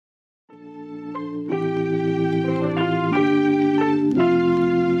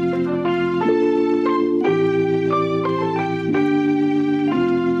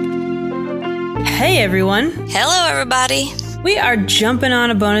everyone. Hello, everybody. We are jumping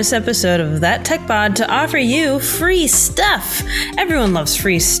on a bonus episode of That Tech Pod to offer you free stuff. Everyone loves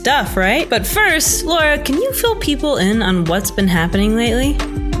free stuff, right? But first, Laura, can you fill people in on what's been happening lately?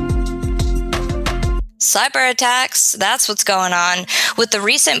 Cyber attacks, that's what's going on. With the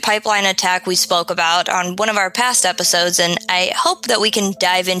recent pipeline attack we spoke about on one of our past episodes, and I hope that we can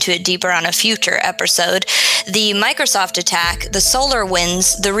dive into it deeper on a future episode, the Microsoft attack, the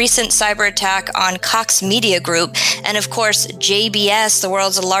SolarWinds, the recent cyber attack on Cox Media Group, and of course JBS, the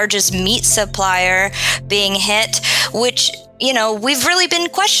world's largest meat supplier, being hit, which we've really been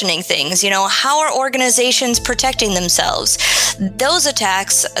questioning things. How are organizations protecting themselves? Those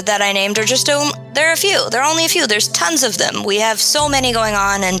attacks that I named are just, they're a few. They're only a few. There's tons of them. We have so many going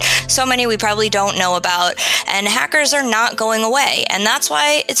on and so many we probably don't know about. And hackers are not going away. And that's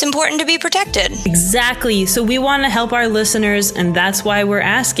why it's important to be protected. Exactly. So we want to help our listeners, and that's why we're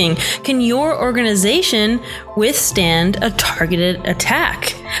asking, can your organization withstand a targeted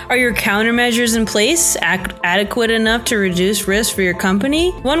attack? Are your countermeasures in place adequate enough to reduce risk for your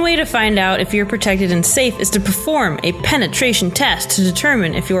company? One way to find out if you're protected and safe is to perform a penetration test to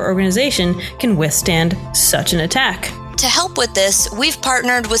determine if your organization can withstand such an attack. To help with this, we've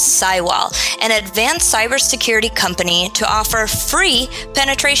partnered with Cywall, an advanced cybersecurity company, to offer free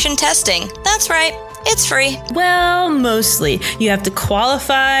penetration testing. That's right. It's free. Well, mostly. You have to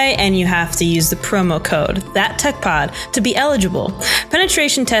qualify and you have to use the promo code, ThatTechPod, to be eligible.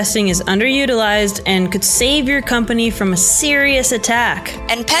 Penetration testing is underutilized and could save your company from a serious attack.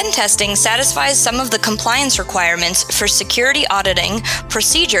 And pen testing satisfies some of the compliance requirements for security auditing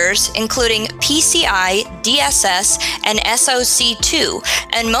procedures, including PCI, DSS, and SOC2,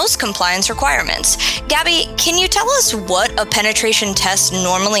 and most compliance requirements. Gabby, can you tell us what a penetration test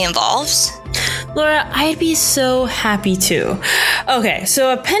normally involves? Laura, I'd be so happy to. Okay,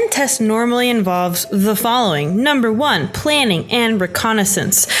 so a pen test normally involves the following. Number 1, planning and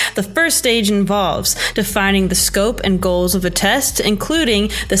reconnaissance. The first stage involves defining the scope and goals of a test,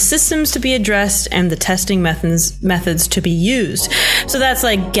 including the systems to be addressed and the testing methods to be used. So that's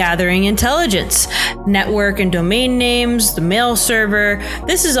like gathering intelligence, network and domain names, the mail server.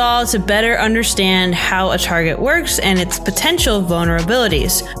 This is all to better understand how a target works and its potential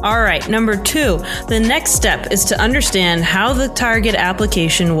vulnerabilities. All right, number 2, the next step is to understand how the target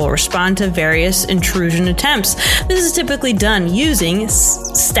application will respond to various intrusion attempts. This is typically done using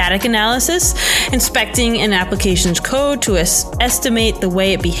static analysis, inspecting an application's code to estimate the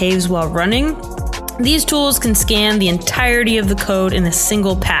way it behaves while running. These tools can scan the entirety of the code in a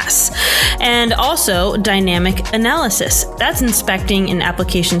single pass. And also dynamic analysis. That's inspecting an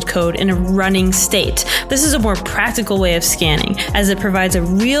application's code in a running state. This is a more practical way of scanning, as it provides a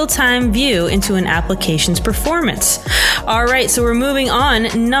real-time view into an application's performance. All right, so we're moving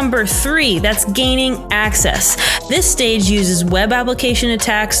on. Number 3, that's gaining access. This stage uses web application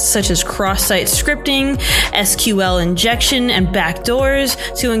attacks such as cross-site scripting, SQL injection, and backdoors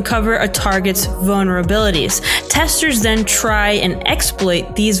to uncover a target's vulnerabilities. Testers then try and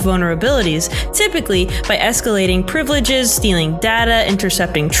exploit these vulnerabilities, typically by escalating privileges, stealing data,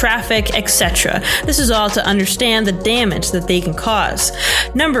 intercepting traffic, etc. This is all to understand the damage that they can cause.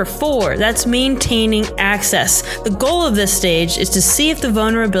 Number 4, that's maintaining access. The goal of this stage is to see if the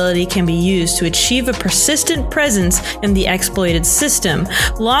vulnerability can be used to achieve a persistent presence in the exploited system,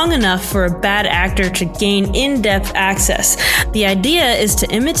 long enough for a bad actor to gain in-depth access. The idea is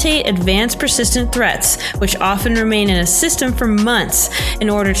to imitate advanced persistent threats, which often remain in a system for months, in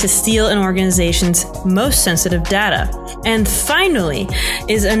order to steal an organization's most sensitive data. And finally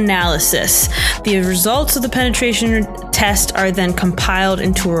is analysis. The results of the penetration test are then compiled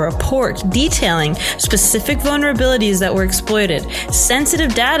into a report detailing specific vulnerabilities that were exploited,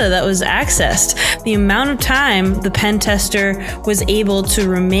 sensitive data that was accessed, the amount of time the pen tester was able to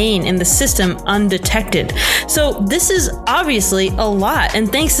remain in the system undetected. So this is obviously a lot,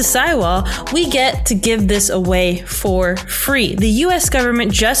 and thanks to Cywall, we get to give this away for free. The US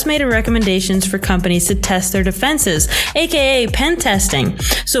government just made recommendations for companies to test their defenses, aka pen testing.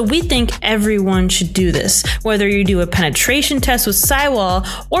 So we think everyone should do this. Whether you do a penetration test with Cywall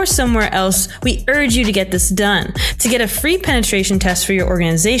or somewhere else, we urge you to get this done. To get a free penetration test for your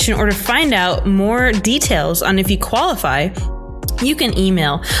organization or to find out more details on if you qualify, you can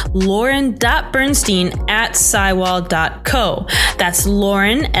email lauren.bernstein@cywall.co. That's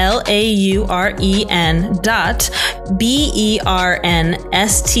Lauren, LAUREN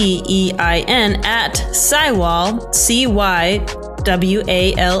BERNSTEIN @cywall,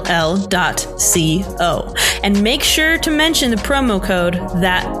 CYWALL.co. And make sure to mention the promo code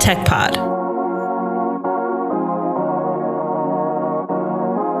ThatTechPod.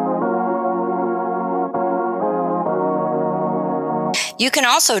 You can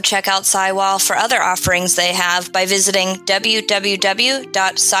also check out Cywall for other offerings they have by visiting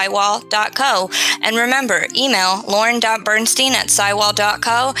www.cywall.co. And remember, email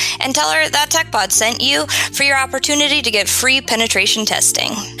lauren.bernstein@cywall.co and tell her that TechPod sent you for your opportunity to get free penetration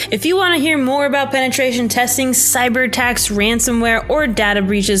testing. If you want to hear more about penetration testing, cyber attacks, ransomware, or data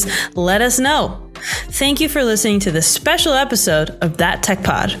breaches, let us know. Thank you for listening to this special episode of That Tech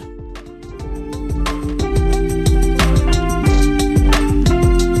Pod.